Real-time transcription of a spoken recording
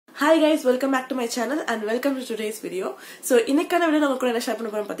Hi guys, welcome back to my channel and welcome to today's video. So இன்னைக்கான video நான் உங்களுக்கு என்ன share பண்ண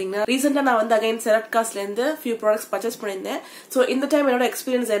போறேன் பாத்தீங்கன்னா ரீசன்ட்டா நான் வந்து அகைன் செரட்காஸ்ல இருந்து few products purchase பண்ணிருந்தேன். So இந்த டைம் என்னோட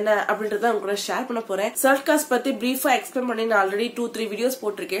எக்ஸ்பீரியன்ஸ் என்ன அப்படின்றத உங்களுக்கு ஷேர் பண்ண போறேன். செரட்காஸ் பத்தி பிரீஃபா எக்ஸ்பிளைன் பண்ணி நான் ஆல்ரெடி 2-3 வீடியோஸ்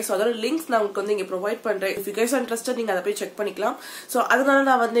போட்டுருக்கேன். So அதோட லிங்க்ஸ் நான் உங்களுக்கு வந்து இங்க ப்ரொவைட் பண்றேன். If you guys are interested நீங்க அதை போய் செக் பண்ணிக்கலாம். So அதனால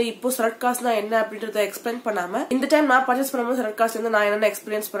நான் வந்து இப்போ செரட்காஸ்னா என்ன அப்படின்றத எக்ஸ்பிளைன் பண்ணாம இந்த டைம் நான் பர்ச்சேஸ் பண்ணும்போது செரட்காஸ்ல இருந்து நான் என்ன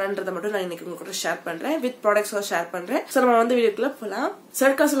எக்ஸ்பீரியன்ஸ் பண்ணன்றத மட்டும் நான் இன்னைக்கு உங்களுக்கு ஷேர் பண்றேன். வித் ப்ராடக்ட்ஸ் ஷேர் பண்றேன். So நம்ம வந்து வீடியோக்குள்ள போலாம்.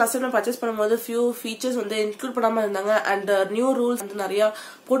 செரட்காஸ் லாஸ்ட் டைம் பர்ச்சேஸ் பண்ணும்போது few features வந்து இன்க்ளூட் பண்ணாம இருந்தாங்க and நியூ ரூல்ஸ் வந்து நிறைய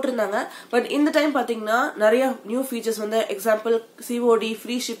போட்டிருந்தாங்க. பட் இந்த டைம் பாத்தீங்கன்னா நிறைய நியூ ஃபீச்சர்ஸ் வந்து எக்ஸாம்பிள் COD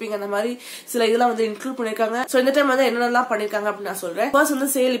ஃப்ரீ ஷிப்பிங் அந்த மாதிரி சில இதெல்லாம் வந்து இன்க்ளூட் பண்ணிருக்காங்க. சோ இந்த டைம் வந்து என்னென்னலாம் பண்ணிருக்காங்க அப்படின்னு நான் சொல்றேன். ஃபர்ஸ்ட் வந்து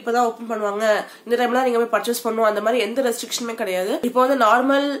சேல் இப்பதான் ஓபன் பண்ணுவாங்க, இந்த டைம்ல நீங்க போய் பர்ச்சேஸ் பண்ணணும் அந்த மாதிரி எந்த ரெஸ்ட்ரிக்ஷனுமே கிடையாது. இப்போ வந்து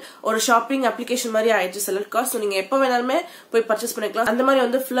நார்மல் ஒரு ஷாப்பிங் அப்ளிகேஷன் மாதிரி ஆயிடுச்சு செரட்காஸ். நீங்க எப்ப வேணாலுமே போய் பர்ச்சேஸ் பண்ணிக்கலாம். அந்த மாதிரி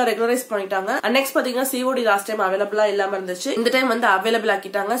வந்து ஃபுல்லா ரெகுலரைஸ் பண்ணிட்டாங்க. நெக்ஸ்ட் பாத்தீங்கன்னா COD லாஸ்ட் டைம் அவைலபிளா இல்லாம இருந்துச்சு, இந்த டைம் வந்து அவைலபிள்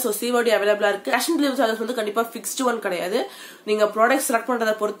ஆக்கிட்டாங்க. சோ COD அவைலபிளா இருக்கு. கேஷ் ஆன் டெலிவரி சார்ஜஸ் வந்து கண்டிப்பா ஃபிக்ஸ்டு ஒன் கிடையாது. நீங்க ப்ராடக்ட் செலக்ட்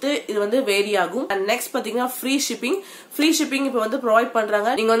பண்றத பொறுத்து இது வந்து வேரி ஆகும். அண்ட் நெக்ஸ்ட் பாத்தீங்கன்னா ஃப்ரீ ஷிப்பிங் இப்போ வந்து ப்ரொவைட் பண்றாங்க.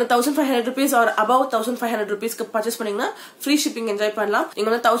 நீங்க வந்து 1500 rupees ஆர் above 1500 rupeesக்கு பர்ச்சேஸ் பண்ணீங்கன்னா ஃப்ரீ ஷிப்பிங் என்ஜாய் பண்ணலாம். நீங்க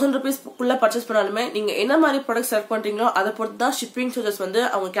வந்து 1000 rupees குள்ள பர்ச்சேஸ் பண்ணாலுமே நீங்க என்ன மாதிரி ப்ராடக்ட் செலக்ட் பண்றீங்களோ அதை பொறுத்து தான் ஷிப்பிங் சார்ஜஸ் வந்து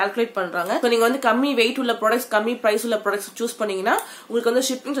அவங்க கால்குலேட் பண்றாங்க. நீங்க வந்து கம்மி வெயிட் உள்ள ப்ராடக்ட்ஸ் கம்மி பிரைஸ் உள்ள ப்ராடக்ட்ஸ் சூஸ் பண்ணீங்கன்னா உங்களுக்கு வந்து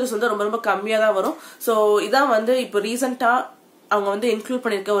ஷிப்பிங் சார்ஜஸ் வந்து ரொம்ப ரொம்ப கம்மியா தான் வரும். சோ இதான் வந்து இப்போ ரீசெண்டா அவங்க வந்து இன்க்ளூட்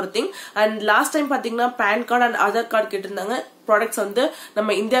பண்ணிருக்க ஒரு திங். அண்ட் லாஸ்ட் டைம் பாத்தீங்கன்னா pan card and Aadhaar card கேட்டிருந்தாங்க ப்ராடக்ட்ஸ் வந்து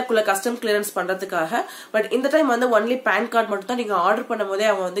நம்ம இந்தியாக்குள்ள கஸ்டம் கிளியரன்ஸ் பண்றதுக்காக. பட் இந்த டைம் வந்து ஒன்லி பேன் கார்டு மட்டும் தான் நீங்க ஆர்டர் பண்ணும் போதே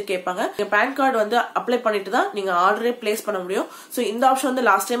அவங்க வந்து கேட்பாங்க. நீங்க பேன் கார்டு வந்து அப்ளை பண்ணிட்டு தான் நீங்க ஆர்டரே பிளேஸ் பண்ண முடியும். சோ இந்த ஆப்ஷன் வந்து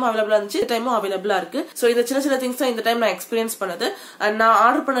லாஸ்ட் டைமும் அவைலபிளா இருந்துச்சு, இந்த டைமும் அவைலபிளா இருக்கு. சோ இந்த சின்ன திங்ஸ் தான் இந்த டைம் நான் எக்ஸ்பீரியன்ஸ் பண்ணது. அண்ட் நான்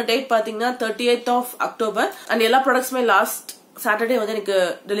ஆர்டர் பண்ண டேட் பாத்தீங்கன்னா 30th of October. அண்ட் எல்லா ப்ராடக்ட்ஸுமே லாஸ்ட் சாட்டர்டே வந்து எனக்கு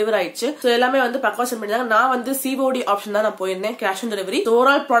டெலிவரி ஆயிடுச்சு. சோ எல்லாமே வந்து பக்காவா சென்ட் பண்ணிருந்தாங்க. நான் வந்து COD ஆப்ஷன் தான் நான் போயிருந்தேன், கேஷ் ஆன் டெலிவரி.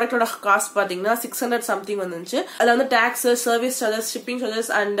 ஓவரால் ப்ராடக்டோட காஸ்ட் பாத்தீங்கன்னா 600 சம்திங் வந்துச்சு. அதுல வந்து tax, service charges, shipping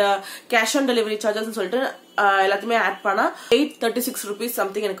charges and cash on delivery charges சொல்லிட்டு எல்லாத்தையுமே ஆட் பண்ணா 836 rupees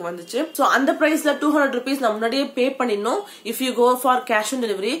சம்திங் எனக்கு வந்துச்சு. சோ அந்த பிரைஸ்ல 200 rupees நான் முன்னாடியே பே பண்ணிடணும் if you go for cash on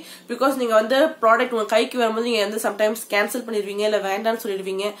delivery. Because நீங்க வந்து ப்ராடக்ட் உங்க கைக்கு வரும்போது நீங்க வந்து சம்டைம்ஸ் கேன்சல் பண்ணிடுவீங்க, இல்ல வேண்டாம்னு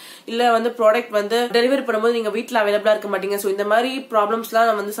சொல்லிடுவீங்க, இல்ல வந்து ப்ராடக்ட் வந்து டெலிவரி பண்ணும்போது நீங்க வீட்டுல அவைலபிளா இருக்க மாட்டீங்க. சோ இந்த மாதிரி ப்ராப்ளம்ஸ்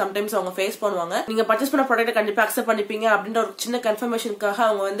எல்லாம் வந்து சம்டைம்ஸ் அவங்க ஃபேஸ் பண்ணுவாங்க. நீங்க பர்ச்சேஸ் பண்ண ப்ராடக்ட் கண்டிப்பா அக்செப்ட் பண்ணிப்பீங்க அப்படின்ற ஒரு சின்ன கன்ஃபர்மேஷனுக்காக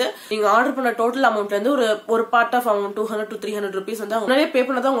அவங்க வந்து நீங்க ஆர்டர் பண்ண டோட்டல் அமௌண்ட்ல இருந்து ஒரு part of amount 200 to 300 rupees வந்து முன்னாடியே பே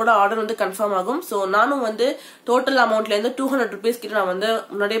பண்ணதான் உங்களோட ஆர்டர் வந்து கன்ஃபார்ம் ஆகும். சோ நானும் வந்து டோட்டல் அமௌண்ட்ல இருந்து 200 rupees கிட்ட நான் வந்து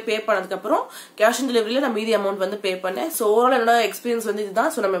முன்னாடியே பே பண்ணதுக்கு அப்புறம் கேஷ் ஆன் டெலிவரியில நான் மீதி அமௌண்ட் வந்து பே பண்ணேன். சோ ஓவரால் என்னோட எக்ஸ்பீரியன்ஸ் வந்து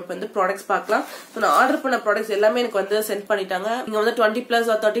இதுதான். சோ நம்ம இப்ப வந்து ப்ராடக்ட்ஸ் பார்க்கலாம். சோ நான் ஆர்டர் பண்ண ப்ராடக்ட்ஸ் எல்லாமே எனக்கு வந்து சென்ட் பண்ணிட்டாங்க. நீங்க வந்து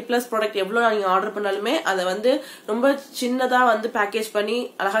 20+ or 30+ ப்ராடக்ட் எவ்வளவு நீங்க ஆர்டர் பண்ணாலுமே அதை வந்து ரொம்ப சின்னதா வந்து பேக்கேஜ் பண்ணி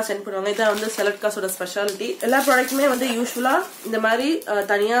அழகா சென்ட் பண்ணுவாங்க. இதான் வந்து செரட்காஸோட ஸ்பெஷாலிட்டி. எல்லா ப்ராடக்ட்டுமே வந்து யூஸ்வலா இந்த மாதிரி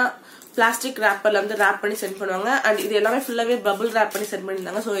தனியா பிளாஸ்டிக் ரேப்பர்ல வந்து ரேப் பண்ணி சென்ட் பண்ணுவாங்க. அண்ட் இது எல்லாமே ஃபுல்லாவே பபிள் ரேப் பண்ணி சென்ட்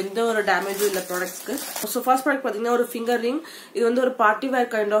பண்ணிருந்தாங்க. சோ எந்த ஒரு டேமேஜும் இல்ல ப்ராடக்ட்ஸ்க்கு. சோ ஃபர்ஸ்ட் ப்ராடக்ட் பாத்தீங்கன்னா ஒரு ஃபிங்கர் ரிங். இது வந்து ஒரு party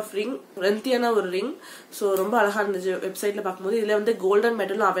wear kind of ring, லென்த்தியான ஒரு ரிங். சோ ரொம்ப அழகா இருந்துச்சு வெப்சைட்ல பாக்கும்போது. இதுல வந்து கோல்டன்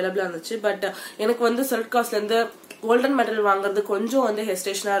மெட்டலும் அவைலபிளா இருந்துச்சு. பட் எனக்கு வந்து செரட்காஸ்ல இருந்து கோல்டன் மெட்டல் வாங்குறது கொஞ்சம் வந்து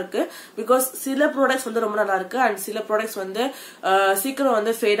ஹெசிடேஷனா இருக்கு. பிகாஸ் சில ப்ராடக்ட்ஸ் வந்து ரொம்ப நல்லா இருக்கு அண்ட் சில ப்ராடக்ட்ஸ் வந்து சீக்கிரம்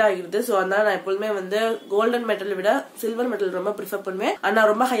வந்து ஃபேட் ஆகிடுது. சோ அதனால நான் எப்போதுமே வந்து கோல்டன் மெட்டல் விட சில்வர் மெட்டல் ரொம்ப ப்ரிஃபர் பண்ணுவேன். அண்ட் நான்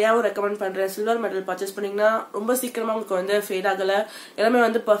ரொம்ப ஹையாவும் ரெக்கமெண்ட் பண்றேன். சில்வர் மெட்டல் பர்ச்சேஸ் பண்ணீங்கன்னா ரொம்ப சீக்கிரமா உங்களுக்கு வந்து ஃபேட் ஆகல, எல்லாமே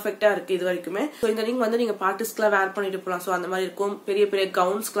வந்து பெர்ஃபெக்ட்டா இருக்கு இது வரைக்குமே. சோ இந்த ரிங் வந்து நீங்க பார்ட்டிஸ்க்குலாம் வேர் பண்ணிட்டு போலாம். சோ அந்த மாதிரி இருக்கும். பெரிய பெரிய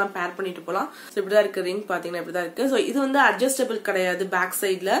கவுன்ஸ்க்குலாம் பேர் பண்ணிட்டு போலாம். சோ இப்படிதான் இருக்கு ரிங் பாத்தீங்கன்னா, இப்படிதான் இருக்கு. சோ இது வந்து அட்ஜஸ்டபிள் கிடையாது பேக்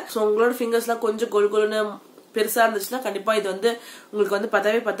சைட்ல. சோ உங்களோட ஃபிங்கர்ஸ் எல்லாம் கொஞ்சம் கொழுன்னு பெருசா இருந்துச்சுன்னா கண்டிப்பா இது வந்து உங்களுக்கு வந்து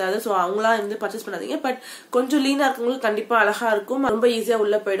பத்தாது. சோ அவங்களா வந்து பர்ச்சேஸ் பண்ணாதீங்க. பட் கொஞ்சம் லீனா இருக்கவங்களுக்கு கண்டிப்பா அழகா இருக்கும், ரொம்ப ஈஸியா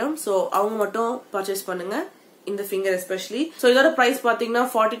உள்ள போயிடும். சோ அவங்க மட்டும் பர்ச்சேஸ் பண்ணுங்க, இந்த ஃபிங்கர் எஸ்பெஷலி. சோ இதோட பிரைஸ் பாத்தீங்கன்னா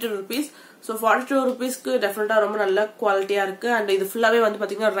 42 rupees. சோ 42 rupeesக்கு டெஃபினட்டா ரொம்ப நல்ல குவாலிட்டியா இருக்கு. அண்ட் இது ஃபுல்லாவே வந்து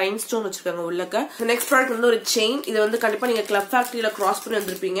பாத்தீங்கன்னா ரைன் ஸ்டோன் வச்சிருக்காங்க உள்ளக்க. நெக்ஸ்ட் ப்ராடக்ட் வந்து ஒரு செயின். இது வந்து கண்டிப்பா நீங்க கிளப் ஃபேக்டரியில கிராஸ் பண்ணி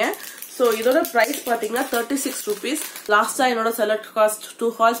வந்திருப்பீங்க. சோ இதோட பிரைஸ் பாத்தீங்கன்னா 36 rupees. லாஸ்டா என்னோட செரட்காஸ் 2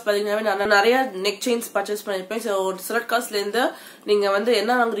 ஹால்ஸ் பாத்தீங்கன்னா நான் நிறைய நெக் செயின்ஸ் பர்ச்சேஸ் பண்ணிருப்பேன். சோ செரட்காஸ்ல இருந்து நீங்க வந்து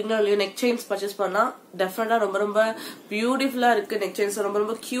என்ன வாங்குறீங்களோ இல்லையோ நெக் செயின்ஸ் பர்ச்சேஸ் பண்ணா டெஃபினட்டா ரொம்ப ரொம்ப பியூட்டிஃபுல்லா இருக்கு. நெக் செயின்ஸ் ரொம்ப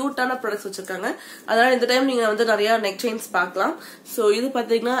ரொம்ப கியூட்டான ப்ராடக்ட்ஸ் வச்சிருக்காங்க. அதனால இந்த டைம் நீங்க வந்து நிறைய நெக் செயின்ஸ் பார்க்கலாம். சோ இது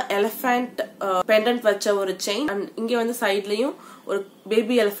பாத்தீங்கன்னா எலிஃபண்ட் பெண்டன்ட் வச்ச ஒரு செயின். அண்ட் இங்க வந்து சைட்லயும் ஒரு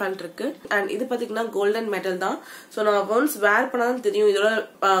பேபி எலிஃபண்ட் இருக்கு. அண்ட் இது பாத்தீங்கன்னா கோல்டன் மெட்டல் தான். சோ நம்ம ஒன்ஸ் வேர் பண்ணாதான் தெரியும் இதோட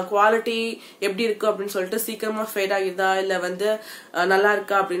குவாலிட்டி எப்படி இருக்கு அப்படின்னு சொல்லிட்டு, சீக்கிரமா ஃபேட் ஆகிதா இல்ல வந்து நல்லா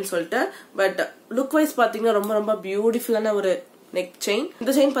இருக்கா அப்படின்னு சொல்லிட்டு. பட் லுக் வைஸ் பாத்தீங்கன்னா ரொம்ப ரொம்ப பியூட்டிஃபுல்லான ஒரு நெக் செயின்.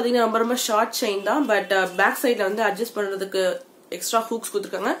 இந்த செயின் பாத்தீங்கன்னா ரொம்ப ரொம்ப ஷார்ட் செயின் தான். பட் பேக் சைட்ல வந்து அட்ஜஸ்ட் பண்றதுக்கு எக்ஸ்ட்ரா ஹூக்ஸ்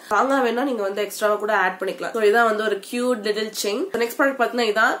கொடுத்துருக்காங்க. லாங்கா வேணா நீங்க வந்து எக்ஸ்ட்ராவா கூட ஆட் பண்ணிக்கலாம். ஸோ இதான் வந்து ஒரு cute little chain. Next product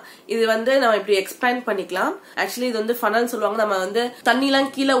பார்த்தீங்கன்னா இதான். இது வந்து நம்ம இப்படி எக்ஸ்பேண்ட் பண்ணிக்கலாம். ஆக்சுவலி இது வந்து ஃபனல் சொல்லுவாங்க. நம்ம வந்து தண்ணி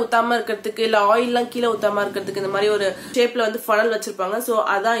எல்லாம் கீழே ஊத்தாம இருக்கிறதுக்கு இல்ல ஆயில் எல்லாம் கீழே ஊத்தாம இருக்கிறதுக்கு இந்த மாதிரி ஒரு ஷேப்ல வந்து ஃபனல் வச்சிருப்பாங்க. ஸோ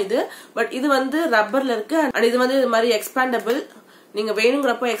அதான் இது. பட் இது வந்து ரப்பர்ல இருக்கு அண்ட் இது வந்து இது மாதிரி எக்ஸ்பேண்டபிள். நீங்க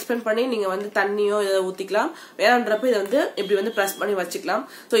வேணுங்கிறப்ப எக்ஸ்பெண்ட் பண்ணி நீங்க வந்து தண்ணியோ இதை ஊத்திக்கலாம். வேணுன்றப்ப இதை வந்து இப்படி வந்து பிரஸ் பண்ணி வச்சுக்கலாம்.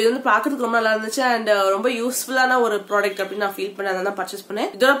 ஸோ இது வந்து பாக்குறதுக்கு ரொம்ப நல்லா இருந்துச்சு அண்ட் ரொம்ப யூஸ்ஃபுல்லான ஒரு ப்ராடக்ட் அப்படின்னு நான் ஃபீல் பண்ணேன். அதான் பர்ச்சேஸ் பண்ணேன்.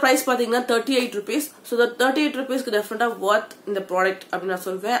 இதோட பிரைஸ் பாத்தீங்கன்னா 38 rupees. ஸோ 38 rupeesக்கு டெஃபினட்டா வொர்த் இந்த ப்ராடக்ட் அப்படின்னு நான்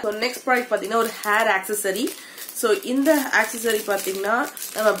சொல்வேன். ஸோ நெக்ஸ்ட் ப்ராடக்ட் பாத்தீங்கன்னா ஒரு ஹேர் ஆக்சசரி. ஸோ இந்த ஆக்சசரி பாத்தீங்கன்னா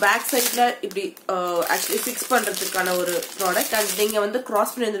நம்ம பேக் சைட்ல இப்படி ஆக்சுவலி ஃபிக்ஸ் பண்றதுக்கான ஒரு ப்ராடக்ட் அண்ட் நீங்க வந்து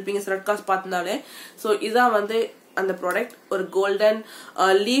கிராஸ் பண்ணி வந்திருப்பீங்க ஸ்ரெட் காஸ்ட் பார்த்திருந்தாலே. ஸோ இதான் வந்து அந்த ப்ராடக்ட். ஒரு கோல்டன்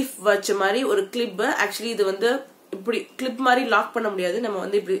லீஃப் வச்ச மாதிரி ஒரு கிளிப். ஆக்சுவலி இது வந்து இப்படி கிளிப் மாதிரி லாக் பண்ண முடியாது. நம்ம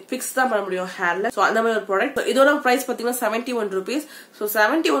வந்து இப்படி பிக்ஸ் தான் பண்ண முடியும் ஹேர்ல. சோ அந்த மாதிரி ஒரு ப்ராடக்ட். இதோட பிரைஸ் பாத்தீங்கன்னா 71 rupees. சோ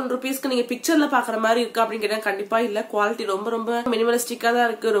 71 rupeesக்கு நீங்க பிக்சர்ல பாக்குற மாதிரி இருக்கு அப்படின்னு கேட்டா கண்டிப்பா இல்ல. குவாலிட்டி ரொம்ப ரொம்ப மினிமலிஸ்டிக்கா தான்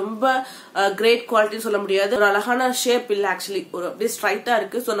இருக்கு. ரொம்ப கிரேட் குவாலிட்டின்னு சொல்ல முடியாது. ஒரு அழகான ஷேப் இல்ல. ஆக்சுவலி ஒரு அப்படியே ஸ்ட்ரைட்டா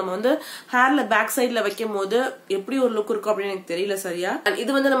இருக்கு. சோ நம்ம வந்து ஹேர்ல பேக் சைட்ல வைக்கும் போது எப்படி ஒரு லுக் இருக்கும் அப்படின்னு எனக்கு தெரியல சரியா.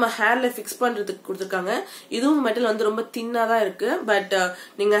 இது வந்து நம்ம ஹேர்ல பிக்ஸ் பண்றதுக்கு கொடுத்துருக்காங்க. இதுவும் மெட்டல் வந்து ரொம்ப தின்னா தான் இருக்கு. பட்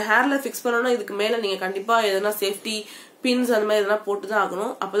நீங்க ஹேர்ல பிக்ஸ் பண்ணணும் இதுக்கு மேல நீங்க கண்டிப்பா எதனா சேஃப்டி பின்ஸ் அந்த மாதிரி இதெல்லாம் போட்டுதான்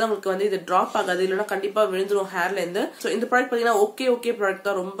ஆகணும். அப்பதான் உங்களுக்கு வந்து இது டிராப் ஆகாது. இல்லைன்னா கண்டிப்பா விழுந்துரும் ஹேர்ல இருந்து. சோ இந்த ப்ராடக்ட் பாத்தீங்கன்னா ஓகே ப்ராடக்ட்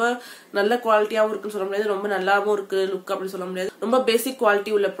தான். ரொம்ப நல்ல குவாலிட்டியாவும் இருக்குன்னு சொல்ல முடியாது. ரொம்ப நல்லாவும் இருக்கு லுக் அப்படின்னு சொல்ல முடியாது. ரொம்ப பேசிக்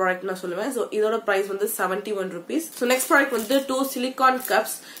குவாலிட்டி உள்ள ப்ராடக்ட் நான் சொல்லுவேன். சோ இதோட பிரைஸ் வந்து 71 rupees. சோ நெக்ஸ்ட் ப்ராடக்ட் வந்து 2 silicone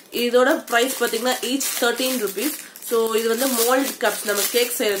cups. இதோட பிரைஸ் பாத்தீங்கன்னா each 13 rupees. ஸோ இது வந்து மோல்ட் கப்ஸ் நம்ம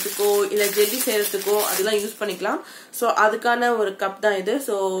கேக் செய்யறதுக்கோ இல்ல ஜெல்லி செய்யறதுக்கோ அதெல்லாம் யூஸ் பண்ணிக்கலாம். ஸோ அதுக்கான ஒரு கப் தான் இது.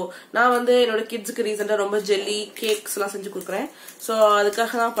 ஸோ நான் வந்து என்னோட கிட்ஸுக்கு ரீசெண்டா ரொம்ப ஜெல்லி கேக்ஸ் எல்லாம் செஞ்சு கொடுக்குறேன். ஸோ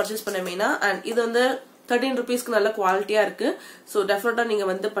அதுக்காக தான் பர்ச்சேஸ் பண்ணேன் மெயினா. அண்ட் இது வந்து 13 rupeesக்கு நல்ல குவாலிட்டியா இருக்கு. சோ டெஃபினட்டா நீங்க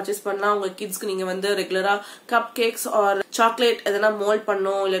வந்து பர்ச்சேஸ் பண்ணலாம். உங்க கிட்ஸ்க்கு நீங்க வந்து ரெகுலரா கப் கேக்ஸ் ஆர் சாக்லேட் எதனா மோல்ட்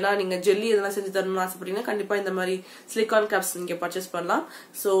பண்ணணும் இல்லனா நீங்க ஜெல்லி எதனா செஞ்சு தரணும்னு ஆசைப்பட்டீங்கன்னா கண்டிப்பா இந்த மாதிரி சிலிகான் கப்ஸ் நீங்க பர்ச்சேஸ் பண்ணலாம்.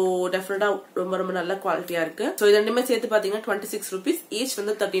 சோ டெஃபினட்டா ரொம்ப ரொம்ப நல்ல குவாலிட்டியா இருக்கு. சோ இது ரெண்டுமே சேர்த்து பாத்தீங்கன்னா 26 rupees. ஈச்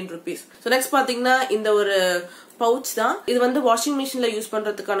வந்து 13 rupees. சோ நெக்ஸ்ட் பாத்தீங்கன்னா இந்த ஒரு பவுச் தான். இது வந்து வாஷிங் மிஷின்ல யூஸ்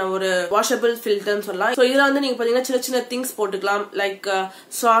பண்றதுக்கான ஒரு வாஷபிள் ஃபில்டர்னு சொல்லலாம். சோ இதுல வந்து நீங்க பாத்தீங்கன்னா சின்ன சின்ன திங்ஸ் போட்டுக்கலாம். Like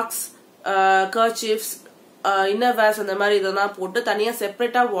socks, kerchiefs, inner wears அந்த மாதிரி இதெல்லாம் போட்டு தனியா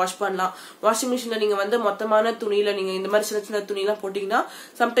செப்பரேட்டா வாஷ் பண்ணலாம். வாஷிங் மிஷின்ல நீங்க வந்து மொத்தமான துணியில நீங்க இந்த மாதிரி சின்ன சின்ன துணி எல்லாம் போட்டீங்கன்னா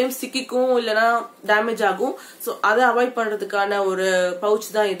சம்டைம்ஸ் சிக்கிக்கும் இல்லனா டேமேஜ் ஆகும். சோ அதை அவாய்ட் பண்றதுக்கான ஒரு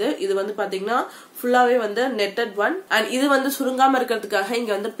பவுச் தான் இது. இது வந்து பாத்தீங்கன்னா ஃபுல்லாவே வந்து நெட்டட் ஒன். அண்ட் இது வந்து சுருங்காம இருக்கிறதுக்காக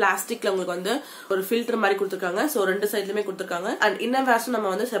இங்க வந்து பிளாஸ்டிக்ல உங்களுக்கு வந்து ஒரு ஃபில்டர் மாதிரி கொடுத்துருக்காங்க. சோ ரெண்டு சைட்லயுமே கொடுத்துருக்காங்க. அண்ட் இன்னர் வேர்ஸும் நம்ம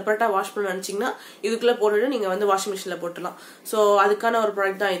வந்து செப்பரேட்டா வாஷ் பண்ண நினைச்சீங்கன்னா இதுக்குள்ள போட்டுட்டு நீங்க வந்து வாஷிங் மிஷின்ல போட்டுலாம். சோ அதுக்கான ஒரு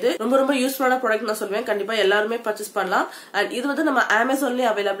ப்ராடக்ட் தான் இது. ரொம்ப ரொம்ப யூஸ்ஃபுல்லான ப்ராடக்ட் நான் சொல்லுவேன். கண்டிப்பா எல்லாருமே பர்ச்சேஸ் பண்ணலாம். அண்ட் இது வந்து நம்ம அமேசான்லயே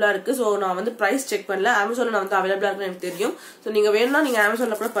அவைலபிளா இருக்கு. சோ நான் வந்து பிரைஸ் செக் பண்ணல. அமேசான்ல நான் வந்து அவைலபிளா இருக்குன்னு எனக்கு தெரியும். சோ நீங்க வேணும்னா நீங்க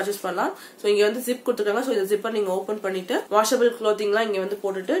அமேசான்ல கூட பர்ச்சேஸ் பண்ணலாம். சோ இங்க வந்து ஜிப் கொடுத்துருக்காங்க. சோ இந்த ஜிப்பர் நீங்க ஓபன் பண்ணிட்டு வாஷபிள் க்ளோத்திங் எல்லாம் இங்க வந்து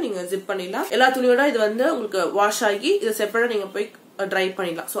போட்டுட்டு நீங்க ஜிப் பண்ணிடலாம். எல்லா துணியோட இது வந்து உங்களுக்கு வாஷ் ஆகி இதை செப்பரேட்டா நீங்க போய் ட்ரை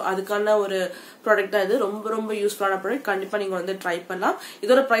பண்ணிடலாம். சோ அதுக்கான ஒரு ப்ராடக்ட் தான் இது. ரொம்ப ரொம்ப யூஸ்ஃபுல்லான ப்ராடக்ட். கண்டிப்பா நீங்க வந்து ட்ரை பண்ணலாம்.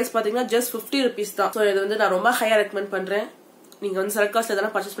 இதோட பிரைஸ் பாத்தீங்கன்னா ஜஸ்ட் 50 rupees தான். சோ இது வந்து நான் ரொம்ப ஹையா ரெக்கமெண்ட் பண்றேன். நீங்க வந்து செலக்ட் காஸ்ட்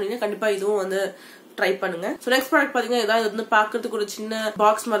எதனா பர்ச்சேஸ் பண்ணீங்கன்னா கண்டிப்பா இதுவும் வந்து ட்ரை பண்ணுங்க. சோ நெக்ஸ்ட் ப்ராடக்ட் பாத்தீங்கன்னா இதான். இது வந்து பாக்குறதுக்கு ஒரு சின்ன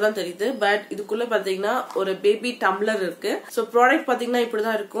பாக்ஸ் மாதிரி தான் தெரியுது. பட் இதுக்குள்ள பாத்தீங்கன்னா ஒரு பேபி டம்ளர் இருக்கு. சோ ப்ராடக்ட் பாத்தீங்கன்னா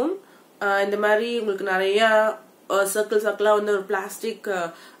இப்படிதான் இருக்கும். இந்த மாதிரி உங்களுக்கு நிறைய சர்க்கிளா வந்து ஒரு பிளாஸ்டிக்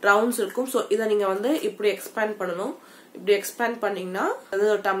ரவுண்ட்ஸ் இருக்கும். சோ இதை நீங்க வந்து இப்படி எக்ஸ்பேண்ட் பண்ணணும். இப்படி எக்ஸ்பேண்ட் பண்ணீங்கன்னா அது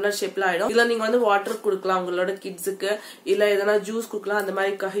ஒரு டம்ளர் ஷேப்ல ஆயிடும். இதுல நீங்க வந்து வாட்டர் கொடுக்கலாம் உங்களோட கிட்ஸுக்கு, இல்ல எதனா ஜூஸ் கொடுக்கலாம். அந்த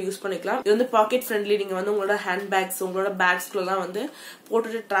மாதிரிக்காக யூஸ் பண்ணிக்கலாம். இது வந்து பாக்கெட் ஃப்ரெண்ட்லி. நீங்க வந்து உங்களோட ஹேண்ட் பேக்ஸ் உங்களோட பேக்ஸ்க்குலாம் வந்து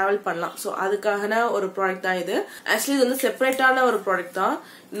போட்டுட்டு டிராவல் பண்ணலாம். சோ அதுக்கான ஒரு ப்ராடக்ட் தான் இது. ஆக்சுவலி இது வந்து செப்பரேட்டான ஒரு ப்ராடக்ட் தான்.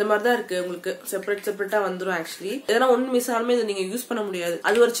 இந்த மாதிரி தான் இருக்கு. உங்களுக்கு செப்பரேட்டா வந்துடும். ஆக்சுவலி எதனா ஒன்னு மிஸ் ஆனாலுமே இதை நீங்க யூஸ் பண்ண முடியாது.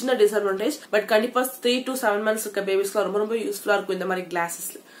 அது ஒரு சின்ன டிஸ்அட்வான்டேஜ். பட் கண்டிப்பா 3 to 7 months இருக்க பேபிஸ்க்குலாம் ரொம்ப ரொம்ப யூஸ்ஃபுல்லா இருக்கும் இந்த மாதிரி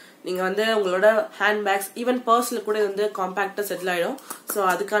கிளாஸஸ். நீங்க வந்து உங்களோட ஹேண்ட் பேக்ஸ் ஈவன் பர்ஸ்ல கூட வந்து காம்பாக்டா செட்டில் ஆயிடும். சோ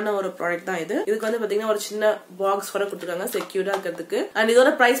அதுக்கான ஒரு ப்ராடக்ட் தான் இது. இதுக்கு வந்து பாத்தீங்கன்னா ஒரு சின்ன பாக்ஸ் கூட கொடுத்துருக்காங்க செக்யூர்டா இருக்கிறதுக்கு. அண்ட் இதோட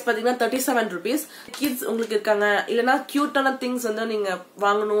பிரைஸ் பாத்தீங்கன்னா 37 rupees. கிட்ஸ் உங்களுக்கு இருக்காங்க இல்லனா கியூட்டான திங்ஸ் வந்து நீங்க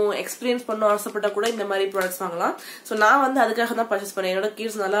வாங்கணும் எக்ஸ்பீரியன்ஸ் பண்ணணும் ஆசைப்பட்டா கூட இந்த மாதிரி ப்ராடக்ட்ஸ் வாங்கலாம். சோ நான் வந்து அதுக்காக தான் பர்ச்சேஸ் பண்ணேன். என்னோட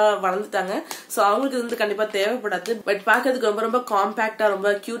கிட்ஸ் நல்லா வளர்ந்துட்டாங்க. சோ அவங்களுக்கு இது வந்து கண்டிப்பா தேவைப்படாது. பட் பாக்கிறதுக்கு ரொம்ப ரொம்ப காம்பாக்டா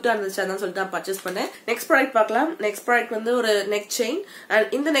ரொம்ப கியூட்டா இருந்துச்சு. அதான் சொல்லிட்டு நான் பர்ச்சேஸ் பண்ணேன். நெக்ஸ்ட் ப்ராடக்ட் பார்க்கலாம். நெக்ஸ்ட் ப்ராடக்ட் வந்து ஒரு நெக் செயின்.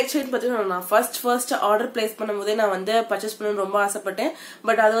 அண்ட் இந்த நெக் செயின் பாத்தீங்கன்னா நான் ஃபர்ஸ்ட் ஆர்டர் பிளேஸ் பண்ணும்போதே நான் வந்து பர்ச்சேஸ் பண்ணணும்னு ரொம்ப ஆசைப்பட்டேன்.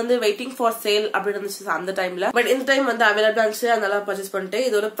 பட் அது வந்து வெயிட்டிங் ஃபார் சேல் அப்படி இருந்துச்சு அந்த டைம்ல. பட் இந்த டைம் வந்து அவைலபிளா இருந்துச்சு, அதனால பர்ச்சேஸ் பண்ணிட்டேன்.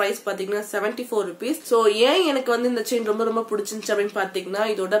 இதோட பிரைஸ் பாத்தீங்கன்னா 74 rupees. சோ ஏன் எனக்கு வந்து இந்த செயின் ரொம்ப ரொம்ப பிடிச்சிருந்துச்சு அப்படின்னு பாத்தீங்கன்னா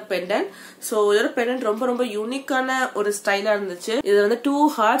இதோட பெண்டன்ட். சோ இதோட பெண்டன்ட் ரொம்ப ரொம்ப யூனிக்கான ஒரு ஸ்டைலா இருந்துச்சு. இது வந்து 2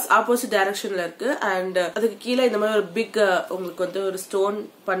 hearts ஆப்போசிட் டைரக்ஷன்ல இருக்கு. அண்ட் அதுக்கு கீழே இந்த மாதிரி ஒரு பிக் உங்களுக்கு வந்து ஒரு ஸ்டோன்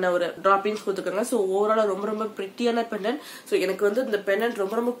பண்ண ஒரு டிராப்பிங்ஸ் கொடுத்துருக்காங்க. சோ ஓவராலா ரொம்ப ரொம்ப பிரிட்டியான பெண்டன்ட். சோ எனக்கு வந்து இந்த பெண்டன்ட்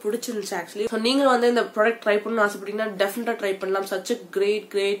ரொம்ப ரொம்ப பிடிச்சிருந்துச்சு ஆக்சுவலி. சோ நீங்க வந்து இந்த ப்ராடக்ட் ட்ரை பண்ணணும்னு ஆசைப்பட்டீங்கன்னா டெஃபினட்டா ட்ரை பண்ணலாம். சச்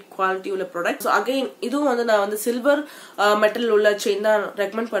கிரேட் குவாலிட்டி உள்ள ப்ராடக்ட். சோ அகைன் இதுவும் வந்து நான் வந்து சில்வர் மெட்டல் உள்ள செயின் தான்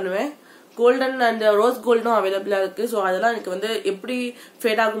ரெக்கமெண்ட் பண்ணுவேன். கோல்டன் அண்ட் ரோஸ் கோல்டும் அவைலபிளா இருக்கு. சோ அதெல்லாம் எனக்கு வந்து எப்படி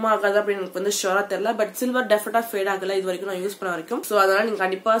ஃபேட் ஆகுமா ஆகாது அப்படின்னு எனக்கு வந்து ஷூரா தெரியல. பட் சில்வர் டெஃபினட்டா ஃபேட் ஆகல இது வரைக்கும் நான் யூஸ் பண்ண வரைக்கும். சோ அதனால நீங்க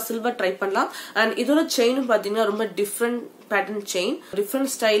கண்டிப்பா சில்வர் ட்ரை பண்ணலாம். அண்ட் இதோட செயினும் பாத்தீங்கன்னா ரொம்ப டிஃப்ரெண்ட் பேட்டர்ன் செயின், டிஃப்ரெண்ட்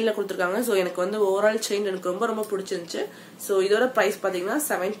ஸ்டைல்ல கொடுத்துருக்காங்க. சோ எனக்கு வந்து ஓவரால் செயின் எனக்கு ரொம்ப ரொம்ப பிடிச்சிருந்துச்சு. சோ இதோட பிரைஸ் பாத்தீங்கன்னா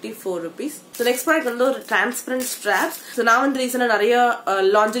 74 rupees. சோ நெக்ஸ்ட் ப்ராடக்ட் வந்து ஒரு டிரான்ஸ்பரண்ட் ஸ்ட்ராப். சோ நான் வந்து ரீசெண்டா நிறைய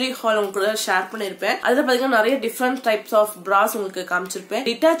லாண்டரி ஹால் உங்களுக்கு கூட ஷேர் பண்ணிருப்பேன். அதுல பாத்தீங்கன்னா நிறைய டிஃப்ரெண்ட் டைப்ஸ் ஆஃப் பிராஸ் உங்களுக்கு காமிச்சிருப்பேன்.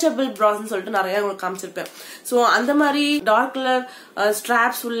 டிட்டாச்சபிள் பிராஸ் சொல்லிட்டு நிறைய உங்களுக்கு காமிச்சிருப்பேன். சோ அந்த மாதிரி டார்க் கலர்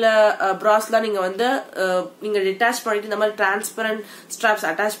ஸ்ட்ராப்ஸ் உள்ள பிராஸ் எல்லாம் நீங்க வந்து நீங்க டிட்டாச் பண்ணிட்டு இந்த மாதிரி டிரான்ஸ்பரண்ட் ஸ்ட்ராப்ஸ்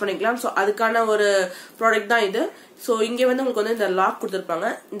அட்டாச் பண்ணிக்கலாம். சோ அதுக்கான ஒரு ப்ராடக்ட் தான் இது. சோ இங்க வந்து உங்களுக்கு வந்து இந்த லாக் கொடுத்திருப்பாங்க.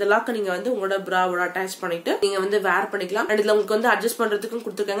 இந்த லாக்க நீங்க வந்து உங்களோட பிராவோட அட்டாச் பண்ணிட்டு நீங்க வந்து வேர் பண்ணிக்கலாம். அண்ட் இதுல உங்களுக்கு வந்து அட்ஜஸ்ட் பண்றதுக்கும்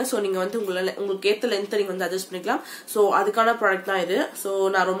கொடுத்திருக்காங்க. சோ நீங்க வந்து உங்களுக்கு ஏத்த லென்த் நீங்க வந்து அட்ஜஸ்ட் பண்ணிக்கலாம். சோ அதுக்கான ப்ராடக்ட் தான் இது. சோ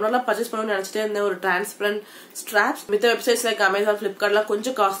நான் ரொம்ப நாளா பர்ச்சேஸ் பண்ணணும்னு நினைச்சிட்டே இருந்த ஒரு டிரான்ஸ்பரண்ட் ஸ்ட்ராப்ஸ். மித்த வெப்சைட்ஸ் லைக் அமேசான், பிளிப்கார்ட் எல்லாம்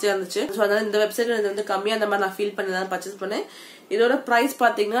கொஞ்சம் காஸ்ட்லியா இருந்துச்சு. சோ அதனால இந்த வெப்சைட்ல இது வந்து கம்மியா அந்த மாதிரி நான் ஃபீல் பண்ணி தான் பர்ச்சேஸ் பண்ணேன். இதோட பிரைஸ்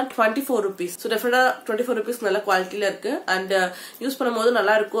பாத்தீங்கன்னா 24 rupees. சோ டெஃபினட்டா 24 rupees நல்ல குவாலிட்டியில இருக்கு. அண்ட் யூஸ் பண்ணும்போது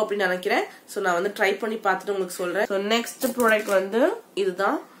நல்லா இருக்கும் அப்படின்னு நினைக்கிறேன். சோ நான் வந்து ட்ரை பண்ணி பார்த்துட்டு உங்களுக்கு சொல்றேன். சோ நெக்ஸ்ட் ப்ராடக்ட் வந்து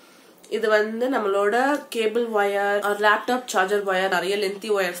இதுதான். இது வந்து நம்மளோட cable wire, laptop charger wire, நிறைய லென்த்தி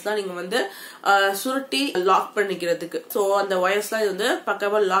ஒயர்ஸ் தான் நீங்க வந்து சுருட்டி லாக் பண்ணிக்கிறதுக்கு. சோ அந்த ஒயர்ஸ் எல்லாம் இது வந்து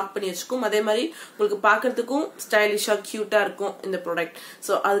பக்காவா லாக் பண்ணி வச்சுக்கும். அதே மாதிரி உங்களுக்கு பாக்குறதுக்கும் ஸ்டைலிஷா கியூட்டா இருக்கும் இந்த ப்ராடக்ட்.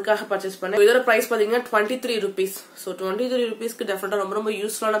 சோ அதுக்காக பர்ச்சேஸ் பண்ணேன். இதோட பிரைஸ் பாத்தீங்கன்னா 23 rupees. சோ 23 rupeesக்கு டெஃபினட்டா ரொம்ப ரொம்ப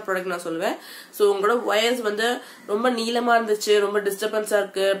யூஸ்ஃபுல்லான ப்ராடக்ட் நான் சொல்லுவேன். சோ உங்களோட ஒயர்ஸ் வந்து ரொம்ப நீளமா இருந்துச்சு, ரொம்ப டிஸ்டர்பன்ஸா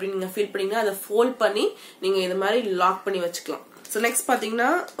இருக்கு அப்படின்னு நீங்க ஃபீல் பண்ணீங்கன்னா அதை ஃபோல்ட் பண்ணி நீங்க இந்த மாதிரி லாக் பண்ணி வச்சுக்கலாம். சோ நெக்ஸ்ட் பாத்தீங்கன்னா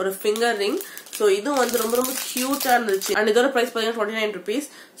ஒரு ஃபிங்கர் ரிங். சோ இதுவும் வந்து ரொம்ப ரொம்ப கியூட்டா இருந்துச்சு. அண்ட் இதோட பிரைஸ் பாத்தீங்கன்னா 29 rupees.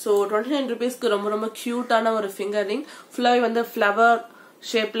 சோ 29 rupeesக்கு ரொம்ப ரொம்ப கியூட்டான ஒரு ஃபிங்கர் ரிங். ஃபுல்லாவே வந்து ஃபிளவர்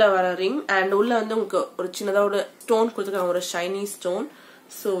ஷேப்ல வர ரிங். அண்ட் உள்ள வந்து உங்களுக்கு ஒரு சின்னதா ஒரு ஸ்டோன் கொடுத்துருக்காங்க, ஒரு ஷைனி ஸ்டோன்.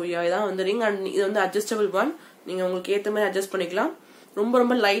 சோ இதான் வந்து ரிங். அண்ட் இது வந்து அட்ஜஸ்டபிள் ஒன். நீங்க உங்களுக்கு ஏத்த மாதிரி அட்ஜஸ்ட் பண்ணிக்கலாம். ரொம்ப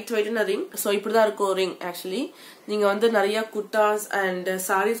ரொம்ப லைட் வெயிட்டான ரிங். சோ இப்படிதான் இருக்கும் ரிங். ஆக்சுவலி நீங்க வந்து நிறைய குர்தாஸ் அண்ட்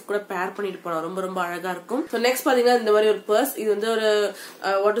சாரீஸ் கூட பேர் பண்ணிட்டு போலாம். ரொம்ப ரொம்ப அழகா இருக்கும். சோ நெக்ஸ்ட் பாத்தீங்கன்னா இந்த மாதிரி ஒரு பர்ஸ். இது வந்து ஒரு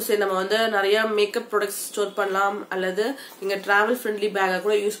வாட் டு சே, நம்ம வந்து நிறைய மேக்கப் ப்ராடக்ட்ஸ் ஸ்டோர் பண்ணலாம். அல்லது நீங்க டிராவல் ஃப்ரெண்ட்லி பேக்கா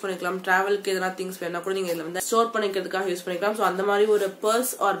கூட யூஸ் பண்ணிக்கலாம். டிராவலுக்கு எதனா திங்ஸ் வேணா கூட நீங்க இதுல வந்து ஸ்டோர் பண்ணிக்கிறதுக்காக யூஸ் பண்ணிக்கலாம். சோ அந்த மாதிரி ஒரு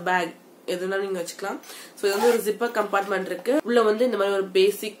பர்ஸ் ஆர் பேக் எதுனா நீங்க வச்சுக்கலாம். சோ இது வந்து ஒரு ஜிப்பர் கம்பார்ட்மெண்ட் இருக்கு. உள்ள வந்து இந்த மாதிரி ஒரு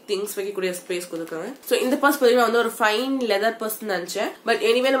பேசிக் திங்ஸ் வைக்கக்கூடிய ஸ்பேஸ் கொடுத்துருக்காங்க. சோ இந்த பர்ஸ் பாத்தீங்கன்னா வந்து ஒரு ஃபைன் லெதர் பர்ஸ் நினைச்சேன். பட்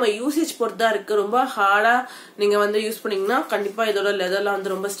எனிவே நம்ம யூசேஜ் பொறுத்தா இருக்கு. ரொம்ப ஹார்டா நீங்க வந்து யூஸ் பண்ணீங்கன்னா கண்டிப்பா இதோட லெதர்லாம்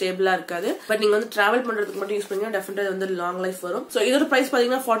வந்து ரொம்ப ஸ்டேபிளா இருக்காது. பட் நீங்க வந்து டிராவல் பண்றதுக்கு மட்டும் யூஸ் பண்ணீங்கன்னா டெஃபினட்டா வந்து லாங் லைஃப் வரும். சோ இதோட பிரைஸ்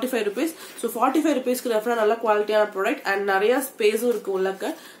பாத்தீங்கன்னா 45 rupees. சோ 45 rupeesக்கு டெஃபினட்டா நல்ல குவாலிட்டியான ப்ராடக்ட். அண்ட் நிறைய ஸ்பேஸும் இருக்கு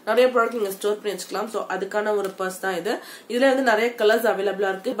உள்ளக்க. நிறைய ப்ராடக்ட் நீங்க ஸ்டோர் பண்ணி வச்சுக்கலாம். சோ அதுக்கான ஒரு பர்ஸ் தான் இது. இதுல வந்து நிறைய கலர்ஸ் அவைலபிளா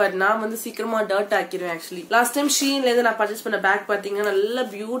இருக்கு. பட் நான் வந்து சீக்கிரமா டர்ட் ஆக்கிடுவேன். ஆக்சுவலி லாஸ்ட் டைம் ஷீன்ல இருந்து நான் பர்ச்சேஸ் பண்ண பேக் பாத்தீங்கன்னா நல்ல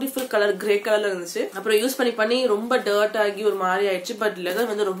பியூட்டிஃபுல் கலர் கிரே கலர்ல இருந்துச்சு. அப்புறம் யூஸ் பண்ணி ரொம்ப டர்ட் ஆகி ஒரு மாதிரி ஆயிடுச்சு. பட் லெதர்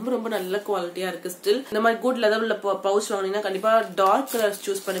வந்து ரொம்ப ரொம்ப நல்ல குவாலிட்டியா இருக்கு. ஸ்டில் இந்த மாதிரி குட் லெதர் உள்ள பவுச் வாங்கினீங்கன்னா கண்டிப்பா டார்க் கலர்ஸ்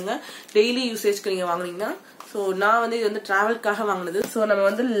சூஸ் பண்ணுங்க. டெய்லி யூசேஜ்க்கு நீங்க வாங்குனீங்கன்னா. சோ நான் வந்து இது வந்து டிராவல்காக வாங்கினது. சோ நம்ம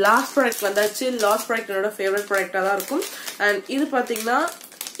வந்து லாஸ்ட் ப்ராடக்ட் வந்தாச்சு. லாஸ்ட் ப்ராடக்ட் என்னோட ஃபேவரட் ப்ராடக்டா தான் இருக்கும். அண்ட் இது பாத்தீங்கன்னா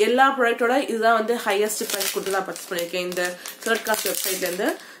எல்லா ப்ராடக்டோட இதுதான் வந்து ஹையஸ்ட் பிரைஸ் கொடுத்து நான் பர்ச்சேஸ் பண்ணிருக்கேன் இந்த Threadcast வெப்சைட்ல இருந்து.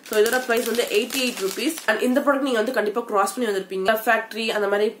 சோ இதோட பிரைஸ் வந்து 88 rupees. அண்ட் இந்த ப்ராடக்ட் நீங்க வந்து கண்டிப்பா கிராஸ் பண்ணி வந்திருப்பீங்க ஃபேக்டரி அந்த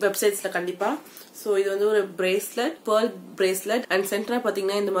மாதிரி வெப்சைட்ஸ்ல கண்டிப்பா. சோ இது வந்து ஒரு பிரேஸ்லெட், pearl பிரேஸ்லெட். அண்ட் சென்டரா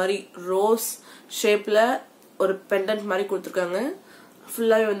பாத்தீங்கன்னா இந்த மாதிரி ரோஸ் ஷேப்ல ஒரு பெண்டன்ட் மாதிரி கொடுத்துருக்காங்க.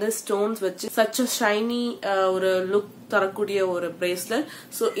 ஃபுல்லாவே வந்து ஸ்டோன்ஸ் வச்சு சச் ஷைனி ஒரு லுக் தரக்கூடிய ஒரு பிரேஸ்லெட்.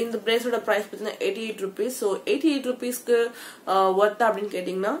 சோ இந்த பிரேஸ்லெட்டோட பிரைஸ் பாத்தீங்கன்னா 88 rupees. சோ 88 rupeesக்கு ஒர்த் அப்படின்னு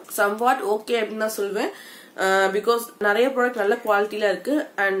கேட்டீங்கன்னா சம்வாட் ஓகே அப்படின்னு தான் சொல்வேன். பிகாஸ் நிறைய ப்ராடக்ட் நல்ல குவாலிட்டியில இருக்கு.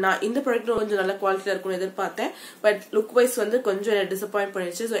 அண்ட் நான் இந்த ப்ராடக்ட் கொஞ்சம் நல்ல குவாலிட்டியில இருக்கும்னு எதிர்பார்த்தேன். பட் லுக் வைஸ் வந்து கொஞ்சம் டிசப்பாயிண்ட்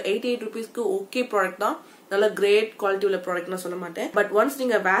பண்ணிடுச்சு. ஸோ 88 rupeesக்கு ஓகே ப்ராடக்ட் தான். நல்ல கிரேட் குவாலிட்டி உள்ள ப்ராடக்ட் நான் சொல்ல மாட்டேன். பட் ஒன்ஸ்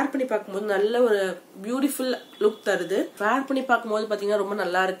நீங்க வேர் பண்ணி பார்க்கும்போது நல்ல ஒரு பியூட்டிஃபுல் லுக் தருது. வேர் பண்ணி பார்க்கும்போது பாத்தீங்கன்னா ரொம்ப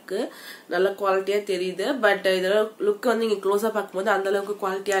நல்லா இருக்கு, நல்ல குவாலிட்டியா தெரியுது. பட் இதோட லுக் வந்து நீங்க க்ளோஸா பார்க்கும்போது அந்த அளவுக்கு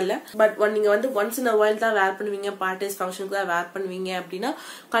குவாலிட்டியா இல்ல. பட் நீங்க வந்து ஒன்ஸ் இன் அ வைல் தான் வேர் பண்ணுவீங்க, பார்ட்டிஸ் ஃபங்க்ஷனுக்கு தான் வேர் பண்ணுவீங்க அப்படின்னா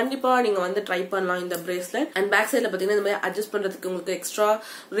கண்டிப்பா நீங்க வந்து ட்ரை பண்ணலாம் இந்த பிரேஸ்லெட். அண்ட் பேக் சைட்ல பாத்தீங்கன்னா இந்த மாதிரி அட்ஜஸ்ட் பண்றதுக்கு உங்களுக்கு எக்ஸ்ட்ரா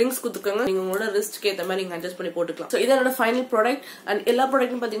ரிங்ஸ் கொடுத்துருக்காங்க. நீங்க உங்களோட ரிஸ்ட்க்கு ஏற்ற மாதிரி நீங்க அட்ஜஸ்ட் பண்ணி போட்டுக்கலாம். ஸோ இதோட ஃபைனல் ப்ராடக்ட். அண்ட் எல்லா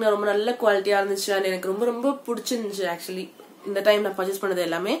ப்ராடக்ட்டும் பாத்தீங்கன்னா ரொம்ப நல்ல குவாலிட்டியா இருந்துச்சு. அண்ட் எனக்கு ரொம்ப ரொம்ப பிடிச்சிருந்துச்சு. ஆக்சுவலி இந்த டைம் நான் பர்ச்சேஸ் பண்ணது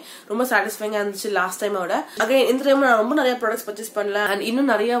எல்லாமே ரொம்ப சாட்டிஸ்ஃபைங்கா இருந்துச்சு லாஸ்ட் டைம் விட. அகைன் இந்த டைம் நான் ரொம்ப நிறைய ப்ராடக்ட்ஸ் பர்ச்சேஸ் பண்ணல. அண்ட் இன்னும்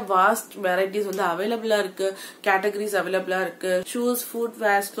நிறைய வாஸ்ட் வெரைட்டிஸ் வந்து அவைலபிளா இருக்கு, கேட்டகரிஸ் அவைலபிளா இருக்கு. Shoes, food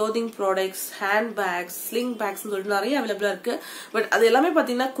verse, clothing products, hand bags, sling packs சொல்லிட்டு நிறைய அவைலபிளா இருக்கு. பட் அது எல்லாமே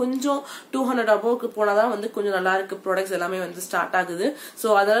பாத்தீங்கன்னா கொஞ்சம் 200 அபோவ்க்கு போனாதான் வந்து கொஞ்சம் நல்லா இருக்கு ப்ராடக்ட்ஸ் எல்லாமே வந்து ஸ்டார்ட் ஆகுது. ஸோ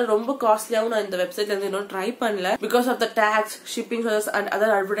அதனால ரொம்ப காஸ்ட்லியாவும் நான் இந்த வெப்சைட்ல இருந்து இன்னும் ட்ரை பண்ணல. Because of the tax, shipping charges and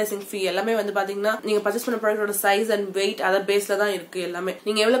other advertising ஃபீ எல்லாமே வந்து பாத்தீங்கன்னா நீங்க பர்ச்சேஸ் பண்ண ப்ராடக்டோட சைஸ் அண்ட் வெயிட் அதை பேஸ்ல தான் இருக்கு எல்லாமே.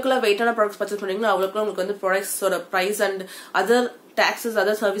 நீங்க எவ்வளவுக்குள்ள வெயிட்டான ப்ராடக்ட்ஸ் பர்ச்சேஸ் பண்ணீங்களோ அவ்வளவுக்குள்ள உங்களுக்கு வந்து ப்ராடக்ட்ஸோட price and other taxes,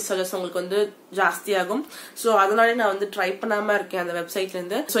 other service charges உங்களுக்கு வந்து ஜாஸ்தி ஆகும். சோ அதனால நான் வந்து ட்ரை பண்ணாம இருக்கேன் அந்த வெப்சைட்ல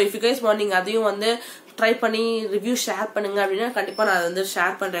இருந்து. So if you guys want நீங்க அதையும் வந்து ட்ரை பண்ணி ரிவ்யூ ஷேர் பண்ணுங்க அப்படின்னா கண்டிப்பா நான் வந்து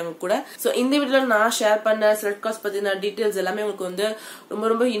ஷேர் பண்றேன் உங்க கூட. சோ இந்த வீடியோல நான் ஷேர் பண்ண செலக்ட் காஸ்ட் பத்தின டீடைல்ஸ் எல்லாமே உங்களுக்கு வந்து ரொம்ப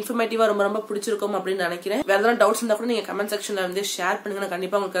ரொம்ப இன்ஃபர்மேட்டிவா ரொம்ப ரொம்ப பிடிச்சிருக்கும் அப்படின்னு நினைக்கிறேன். வேற ஏதாவது டவுட்ஸ் இருந்தா கூட நீங்க கமெண்ட் செக்ஷன்ல வந்து ஷேர் பண்ணுங்க, நான்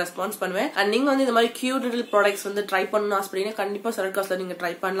கண்டிப்பா உங்களுக்கு ரெஸ்பான்ஸ் பண்ணுவேன். அண்ட் நீங்க வந்து இந்த மாதிரி கியூட் லிட்டில் ப்ராடக்ட்ஸ் வந்து ட்ரை பண்ணணும் ஆசைப்பட்டீங்கன்னா கண்டிப்பா செலக்ட் காஸ்ட்ல நீங்க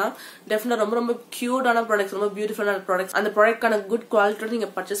ட்ரை பண்ணலாம். டெஃபினட்டா ரொம்ப ரொம்ப கியூட்டான ப்ராடக்ட்ஸ், ரொம்ப பியூட்டிஃபுல்லான ப்ராடக்ட்ஸ், அந்த ப்ராடக்ட்கான குட் குவாலிட்டியோட நீங்க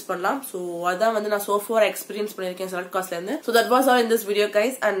பர்ச்சேஸ் பண்ணலாம். சோ அதான் வந்து நான் சோ ஃபார் எக்ஸ்பீரியன்ஸ் பண்ணிருக்கேன் செலக்ட் காஸ்ட்ல இருந்து. So that was all in this video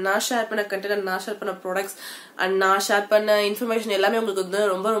guys. And நான் ஷேர் பண்ண கண்டென்ட் அண்ட் நான் ஷேர் பண்ண ப்ராடக்ட்ஸ் அண்ட் நான் ஷேர் பண்ண இன்ஃபர்மேஷன் எல்லாமே உங்களுக்கு வந்து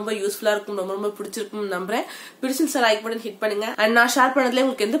ரொம்ப ரொம்ப யூஸ்ஃபுல்லா இருக்கும், ரொம்ப ரொம்ப பிடிச்சிருக்கும் நம்புறேன். பிடிச்சிருந்தா லைக் பண்ணி ஹிட் பண்ணுங்க. அண்ட் நான் ஷேர் பண்ணதுல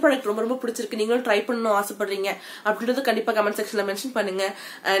உங்களுக்கு எந்த ப்ராடக்ட் ரொம்ப ரொம்ப பிடிச்சிருக்கு, நீங்களும் ட்ரை பண்ணணும் ஆசைப்படுறீங்க அப்படின்றது கண்டிப்பா கமெண்ட் செக்ஷன்ல மென்ஷன் பண்ணுங்க.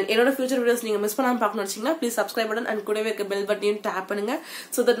 அண்ட் என்னோட ஃபியூச்சர் வீடியோஸ் நீங்க மிஸ் பண்ணாம பார்க்கணும்னு வச்சீங்கன்னா ப்ளீஸ் சப்ஸ்கிரைப் பட்டன் அண்ட் கூடவே இருக்க பெல் பட்டனையும் டேப் பண்ணுங்க.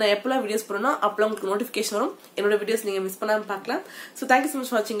 சோ தட் நான் எப்பெல்லாம் வீடியோஸ் போறேனோ அப்பெல்லாம் உங்களுக்கு நோட்டிபிகேஷன் வரும், என்னோட வீடியோஸ் நீங்க மிஸ் பண்ணாம பார்க்கலாம். So thank you so much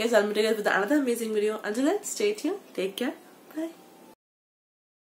for watching guys. I'll meet you guys with another amazing video. Until then, stay tuned, take care, bye.